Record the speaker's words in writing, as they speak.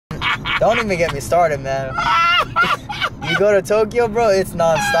Don't even get me started, man. You go to Tokyo, bro, it's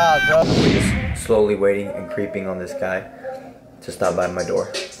non-stop, bro. We're just slowly waiting and creeping on this guy to stop by my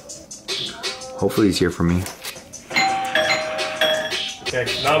door. Hopefully he's here for me. Okay,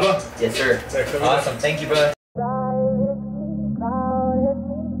 Nava? Yes, sir. Awesome, thank you, brother.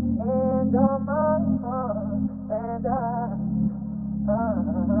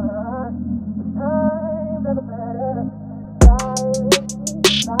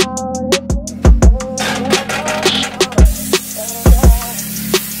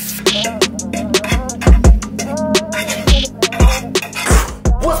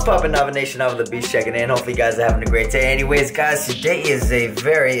 What's poppin', Nava Nation? NavaTheBeast checking in. Hopefully you guys are having a great day. Anyways, guys, today is a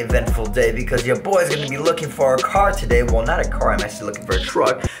very eventful day because your boy's gonna be looking for a car today. Well, not a car, I'm actually looking for a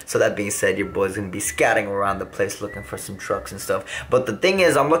truck. So that being said, your boy's gonna be scatting around the place looking for some trucks and stuff. But the thing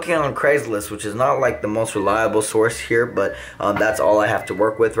is, I'm looking on Craigslist, which is not like the most reliable source here, but that's all I have to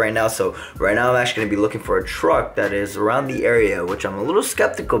work with right now. So right now I'm actually gonna be looking for a truck that is around the area, which I'm a little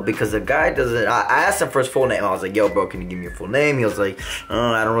skeptical because the guy doesn't, I asked him for his full name. I was like, yo, bro, can you give me your full name? He was like,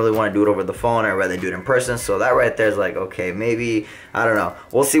 I don't really want to do it over the phone. I'd rather do it in person. So that right there is like, okay, maybe, I don't know.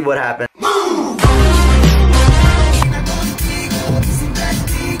 We'll see what happens.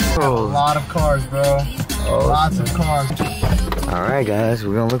 A lot of cars, bro. Lots of cars. Alright, guys,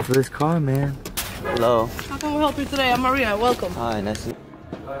 we're gonna look for this car, man. Hello. How can we help you today? I'm Maria. Welcome. Hi, nice to meet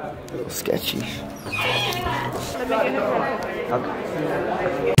you. A little sketchy.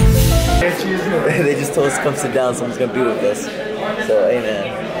 They just told us to come sit down, someone's gonna be with us. So, hey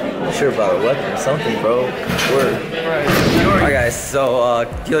man, I'm sure about a weapon or something, bro. Alright guys, so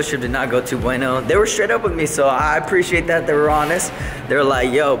dealership did not go too bueno. They were straight up with me, so I appreciate that. They were honest. They were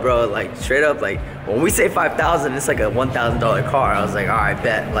like, yo bro, like straight up, like when we say 5,000, it's like a $1,000 car. I was like, alright,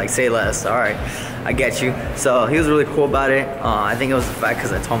 bet, like say less, alright, I get you. So he was really cool about it. I think it was the fact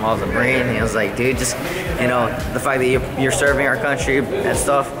because I told him I was a Marine, and he was like, dude, just, you know, the fact that you're serving our country and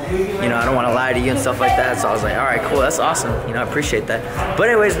stuff, you know, I don't want to lie to you and stuff like that. So I was like, alright, cool, that's awesome, you know, I appreciate that. But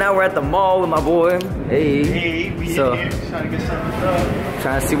anyways, now we're at the mall with my boy. Hey, so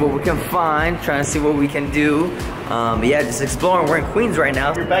trying to see what we can find, trying to see what we can do. But yeah, just exploring. We're in Queens right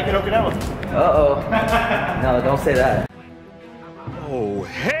now. You're back in Okinawa. Uh-oh. No, don't say that. Oh,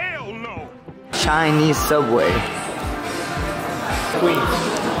 hell no. Chinese Subway.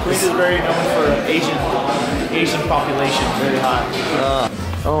 Queens is very known for Asian population, very high.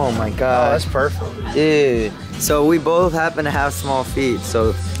 Oh my god. Oh, that's perfect. Dude. So we both happen to have small feet,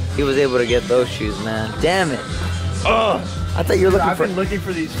 so he was able to get those shoes, man. Damn it. I thought you were looking I've been looking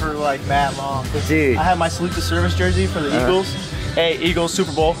for these for like mad long. Dude. I have my Salute the Service jersey for the Eagles. Hey, Eagles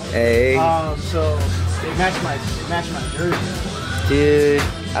Super Bowl. Hey. So they match my jersey. Dude,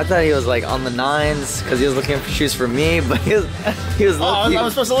 I thought he was like on the 9s because he was looking for shoes for me, but he was looking. I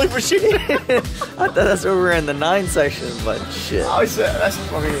was supposed to look for shoes. I thought that's where we were in the 9 section, but shit. I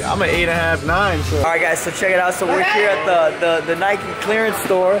mean, I'm an 8.5, 9. So. All right, guys, so check it out. So we're here at the Nike clearance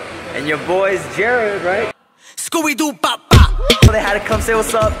store, and your boy's Jared, right? Scooby-Doo papa. They had to come say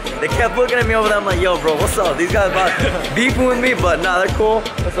what's up. They kept looking at me over there. I'm like, yo, bro, what's up? These guys about beefing with me, but nah, they're cool.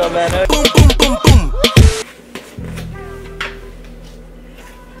 What's up, man? Boom, boom, boom, boom.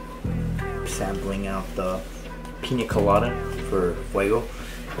 Sampling out the pina colada for Fuego,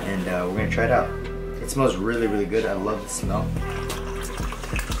 and we're gonna try it out. It smells really, really good. I love the smell.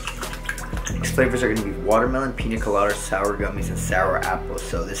 These flavors are gonna be watermelon, pina colada, sour gummies, and sour apple.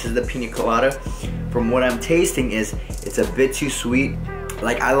 So this is the pina colada. From what I'm tasting it's a bit too sweet.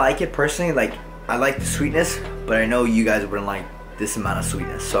 Like, I like it personally, like I like the sweetness, but I know you guys wouldn't like this amount of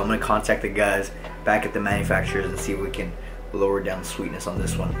sweetness. So I'm gonna contact the guys back at the manufacturers and see if we can lower down the sweetness on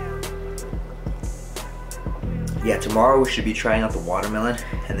this one. Yeah, tomorrow we should be trying out the watermelon,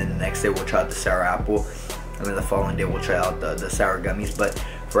 and then the next day we'll try out the sour apple, and then the following day we'll try out the sour gummies. But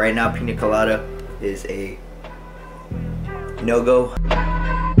for right now, pina colada is a no-go.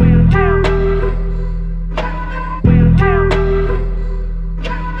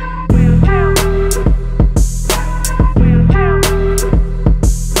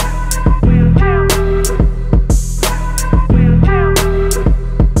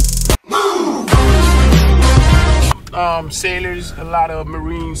 Sailors, a lot of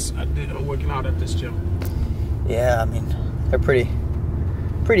Marines are working out at this gym. Yeah, I mean, they're pretty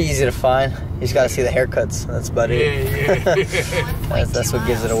easy to find. You just gotta see the haircuts. That's about it. Yeah. That's what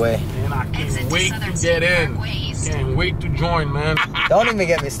gives it away. And I can't wait to get in. Can't wait to join, man. Don't even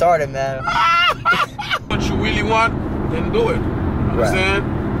get me started, man. What you really want, then do it. Understand?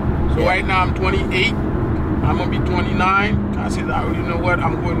 Right. So right now I'm 28. I'm gonna be 29. I said, I already know what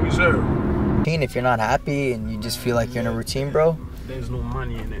I'm going to reserve. If you're not happy and you just feel like you're in a routine, bro, there's no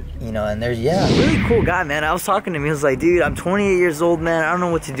money in it. You know, and there's, yeah, really cool guy, man. I was talking to him, he was like, dude, I'm 28 years old, man. I don't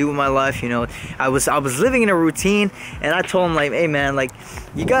know what to do with my life, you know. I was living in a routine, and I told him, like, hey, man, like,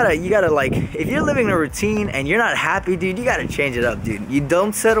 you gotta, like, if you're living in a routine and you're not happy, dude, you gotta change it up, dude. You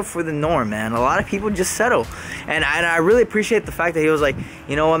don't settle for the norm, man. A lot of people just settle. And I really appreciate the fact that he was like,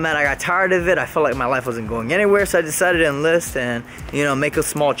 you know what, man, I got tired of it. I felt like my life wasn't going anywhere, so I decided to enlist and, you know, make a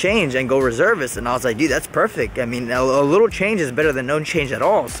small change and go reservist. And I was like, dude, that's perfect. I mean, a little change is better than no change at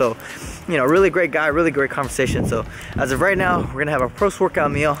all. So, you know, really great guy, really great conversation. So as of right now, we're gonna have a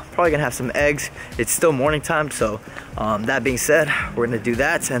post-workout meal. Probably gonna have some eggs. It's still morning time, so that being said, we're gonna do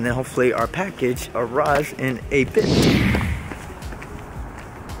that, and then hopefully our package arrives in a bit.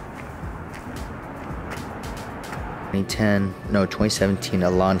 2017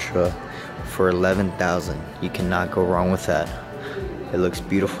 Elantra for 11,000. You cannot go wrong with that. It looks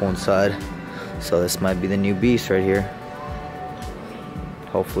beautiful inside. So this might be the new beast right here.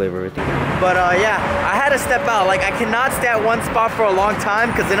 Hopefully everything. But yeah, I had to step out. Like, I cannot stay at one spot for a long time,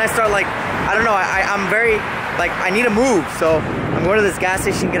 because then I start, like, I don't know, I'm very, like, I need to move. So I'm going to this gas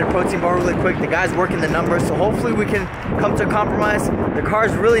station, get a protein bar really quick. The guy's working the numbers, so hopefully we can come to a compromise. The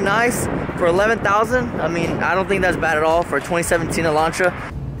car's really nice for 11,000. I mean, I don't think that's bad at all for a 2017 Elantra.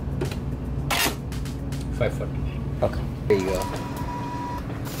 540. Okay, there you go.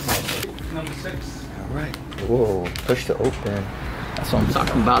 Number 6. All right. Whoa, push to open. That's what I'm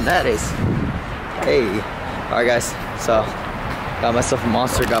talking about. That is. Hey. All right, guys. So, got myself a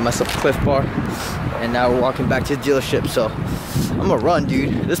Monster, got myself a Cliff Bar, and now we're walking back to the dealership. So, I'm gonna run,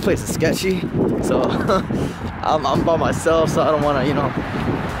 dude. This place is sketchy. So, I'm by myself, so I don't want to, you know,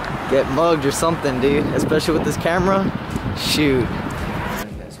 get mugged or something, dude. Especially with this camera. Shoot.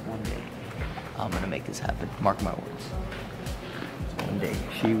 Guys, one day, I'm gonna make this happen. Mark my words. One day,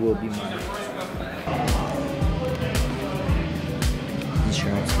 she will be mine.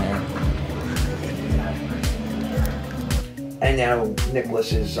 Insurance, man. And now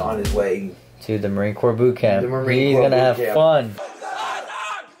Nicholas is on his way to the Marine Corps boot camp. He's gonna have fun.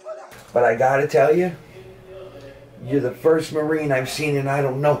 But I gotta tell you, you're the first Marine I've seen in I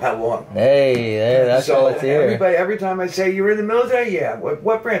don't know how long. Hey, that's all it's here. Every time I say you're in the military, yeah.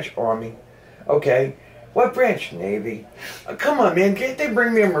 What branch? Army. Okay. What branch? Navy. Come on, man. Can't they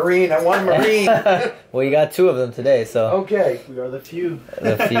bring me a Marine? I want a Marine. Well, you got 2 of them today, so. Okay. We are the few.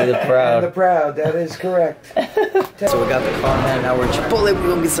 The few, the proud. And the proud. That is correct. So we got the car, man. Now we're at Chipotle. We're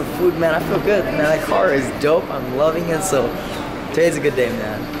gonna get some food, man. I feel good, man. That car is dope. I'm loving it. So today's a good day,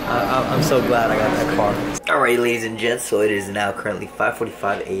 man. I'm so glad I got that car. Alright, ladies and gents, so it is now currently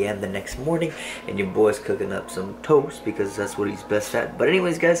 5:45 a.m. the next morning, and your boy's cooking up some toast because that's what he's best at. But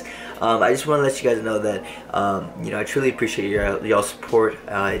anyways, guys, I just want to let you guys know that you know, I truly appreciate y'all support.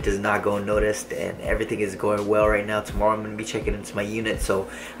 It does not go unnoticed, and everything is going well right now. Tomorrow I'm gonna be checking into my unit, so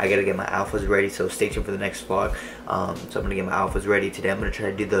I gotta get my alphas ready. So stay tuned for the next vlog. So I'm gonna get my alphas ready today. I'm gonna try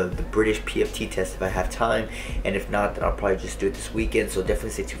to do the British PFT test if I have time, and if not, then I'll probably just do it this weekend. So definitely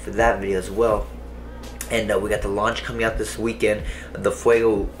stay tuned for that video as well. And we got the launch coming out this weekend. The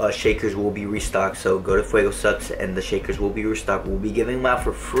Fuego shakers will be restocked, so go to Fuego Sucks and the shakers will be restocked. We'll be giving them out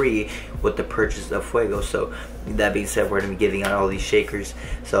for free with the purchase of Fuego. So that being said, we're going to be giving out all these shakers.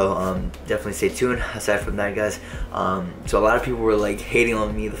 So definitely stay tuned. Aside from that, guys, so a lot of people were like hating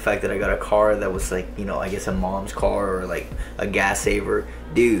on me the fact that I got a car that was like, you know, I guess a mom's car or like a gas saver.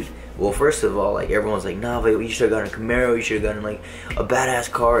 Dude. Well, first of all, like, everyone's like, nah, but you should have gotten a Camaro, you should have gotten, like, a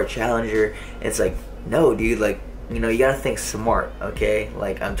badass car, a Challenger. And it's like, no, dude, like, you know, you gotta think smart, okay?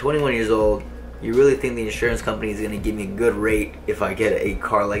 Like, I'm 21 years old. You really think the insurance company is gonna give me a good rate if I get a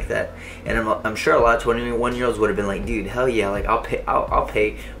car like that? And I'm sure a lot of 21-year-olds would have been like, dude, hell yeah, like, I'll pay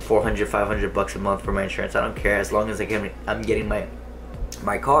 $400, $500 a month for my insurance. I don't care, as long as I'm getting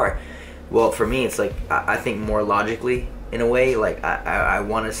my car. Well, for me, it's like, I think more logically, in a way, like, I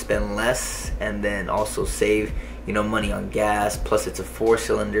want to spend less and then also save, you know, money on gas. Plus it's a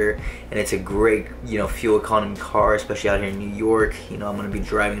 4-cylinder and it's a great, you know, fuel economy car, especially out here in New York. You know, I'm going to be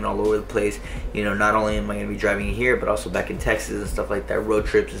driving it all over the place. You know, not only am I going to be driving it here, but also back in Texas and stuff like that, road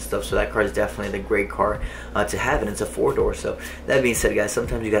trips and stuff. So that car is definitely the great car to have, and it's a 4-door. So that being said, guys,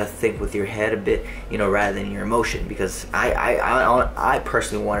 sometimes you got to think with your head a bit, you know, rather than your emotion, because I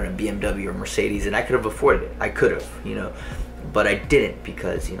personally wanted a BMW or Mercedes, and I could have afforded it. I could have, you know, but I didn't,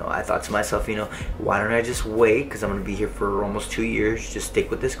 because, you know, I thought to myself, you know, why don't I just wait, because I'm going to be here for almost 2 years, just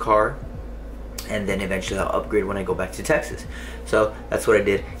stick with this car, and then eventually I'll upgrade when I go back to Texas. So that's what I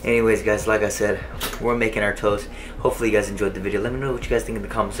did. Anyways, guys, like I said, we're making our toast. Hopefully you guys enjoyed the video. Let me know what you guys think in the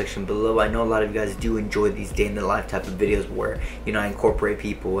comment section below. I know a lot of you guys do enjoy these day in the life type of videos where, you know, I incorporate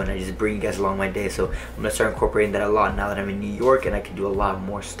people and I just bring you guys along my day. So I'm gonna start incorporating that a lot now that I'm in New York, and I can do a lot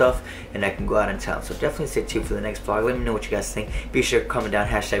more stuff and I can go out in town. So definitely stay tuned for the next vlog. Let me know what you guys think. Be sure to comment down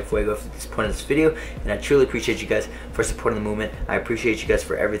 #Fuego at this point of this video, and I truly appreciate you guys for supporting the movement. I appreciate you guys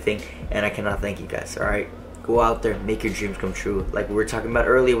for everything, and I cannot thank you guys. All right, go out there, make your dreams come true. Like we were talking about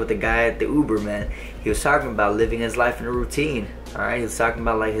earlier with the guy at the Uber, man. He was talking about living his life in a routine. All right, he was talking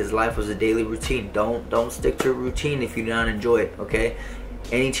about like his life was a daily routine. Don't stick to a routine if you do not enjoy it. Okay,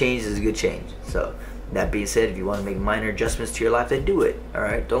 any change is a good change. So that being said, if you want to make minor adjustments to your life, then do it. All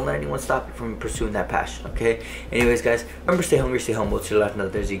right, don't let anyone stop you from pursuing that passion. Okay. Anyways, guys, remember, stay hungry, stay humble. To your life,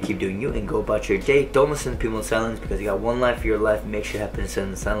 not theirs. You keep doing you and go about your day. Don't listen to people in silence, because you got one life for your life. Make sure you happen to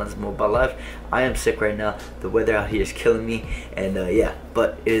in silence. More about life. I am sick right now. The weather out here is killing me, and yeah,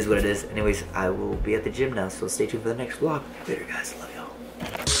 but it is what it is. Anyways, I will be at the gym now, so stay tuned for the next vlog. Later, guys. Love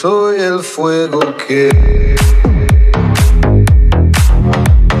y'all. Soy el fuego que